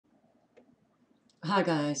Hi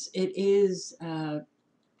guys, it is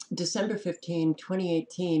December 15,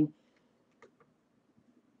 2018.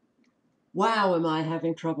 Wow, am I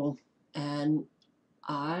having trouble. And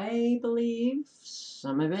I believe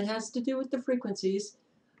some of it has to do with the frequencies.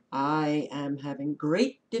 I am having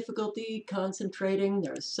great difficulty concentrating.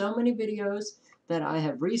 There are so many videos that I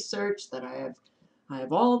have researched, that I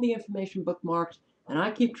have all the information bookmarked, and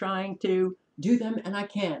I keep trying to do them and I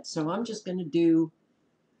can't. So I'm just going to do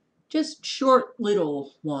just short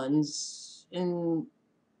little ones and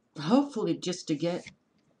hopefully just to get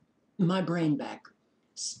my brain back.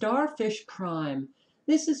 Starfish Prime.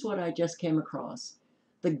 This is what I just came across.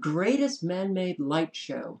 The greatest man-made light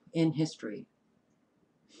show in history.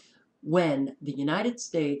 When the United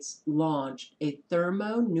States launched a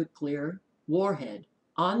thermonuclear warhead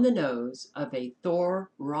on the nose of a Thor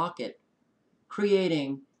rocket,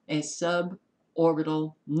 creating a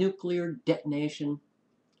suborbital nuclear detonation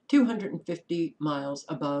 250 miles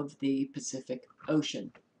above the Pacific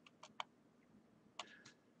Ocean.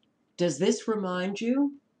 Does this remind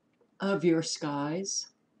you of your skies?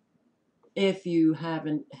 If you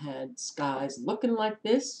haven't had skies looking like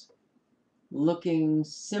this, looking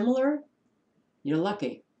similar, you're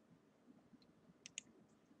lucky.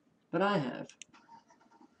 But I have.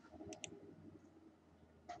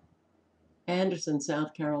 Anderson,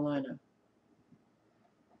 South Carolina.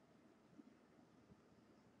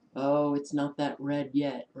 Oh, it's not that red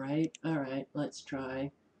yet, right? All right, let's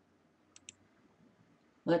try.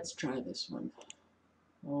 Let's try this one.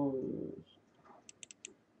 Oh,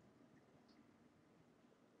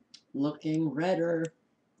 looking redder.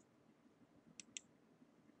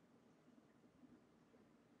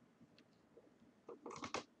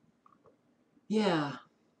 Yeah,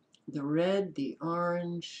 the red, the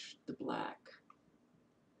orange, the black.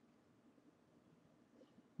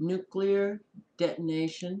 Nuclear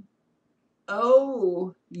detonation.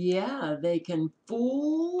 Oh, yeah, they can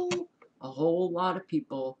fool a whole lot of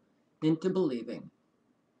people into believing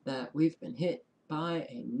that we've been hit by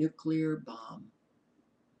a nuclear bomb.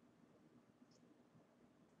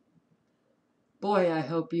 Boy, I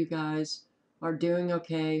hope you guys are doing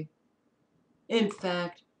okay. In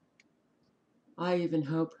fact, I even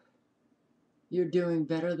hope you're doing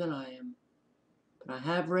better than I am. But I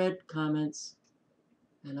have read comments,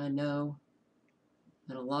 and I know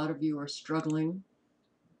that a lot of you are struggling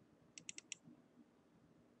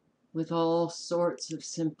with all sorts of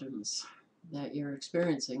symptoms that you're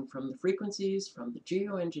experiencing from the frequencies, from the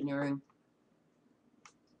geoengineering.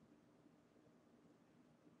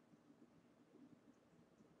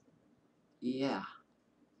 Yeah,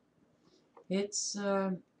 it's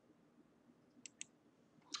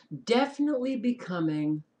definitely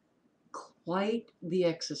becoming quite the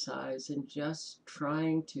exercise in just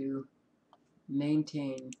trying to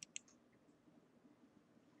maintain.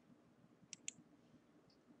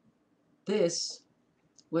 This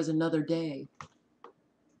was another day.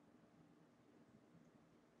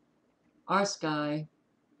 Our sky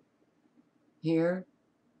here,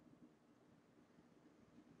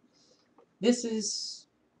 this is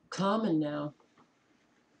common now.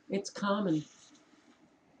 It's common.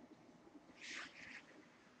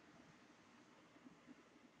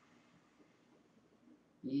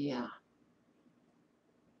 Yeah,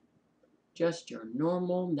 just your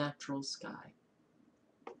normal natural sky.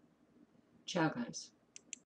 Ciao, guys.